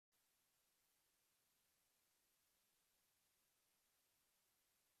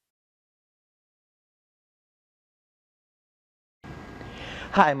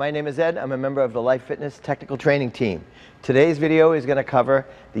Hi, my name is Ed. I'm a member of the Life Fitness Technical Training Team. Today's video is going to cover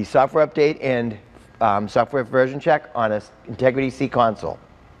the software update and software version check on an Integrity C console.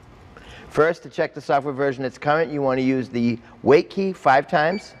 First, to check the software version that's current, you want to use the wait key 5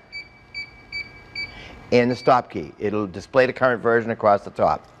 times and the stop key. It'll display the current version across the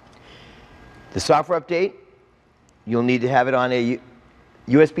top. The software update, you'll need to have it on a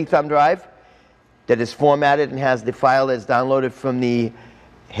USB thumb drive that is formatted and has the file that's downloaded from the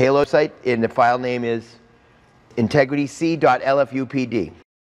Halo site, and the file name is integrityc.lfupd.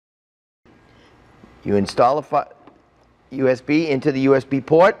 You install a USB into the USB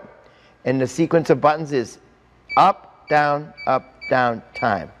port, and the sequence of buttons is up, down,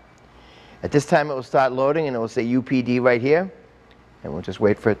 time. At this time it will start loading and it will say UPD right here, and we'll just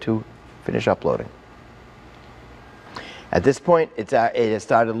wait for it to finish uploading. At this point it has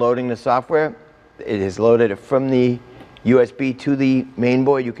started loading the software. It is loaded from the USB to the main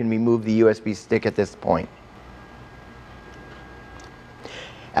board. You can remove the USB stick at this point.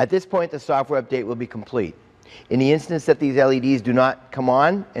 At this point, the software update will be complete. In the instance that these LEDs do not come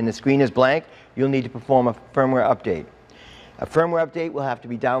on and the screen is blank, you'll need to perform a firmware update. A firmware update will have to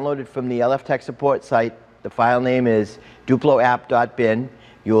be downloaded from the LF Tech Support site. The file name is duploapp.bin.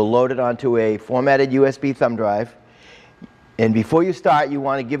 You will load it onto a formatted USB thumb drive. And before you start, you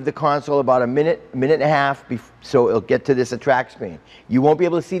want to give the console about a minute and a half so it'll get to this attract screen. You won't be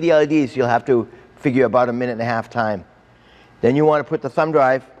able to see the LEDs, so you'll have to figure about a minute and a half time. Then you want to put the thumb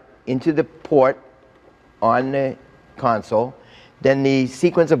drive into the port on the console. Then the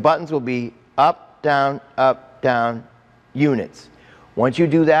sequence of buttons will be up, down, units. Once you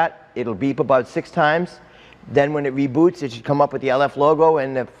do that, it'll beep about 6 times. Then when it reboots, it should come up with the LF logo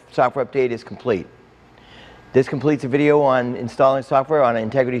and the software update is complete. This completes a video on installing software on an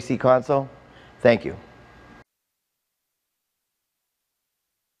Integrity C console. Thank you.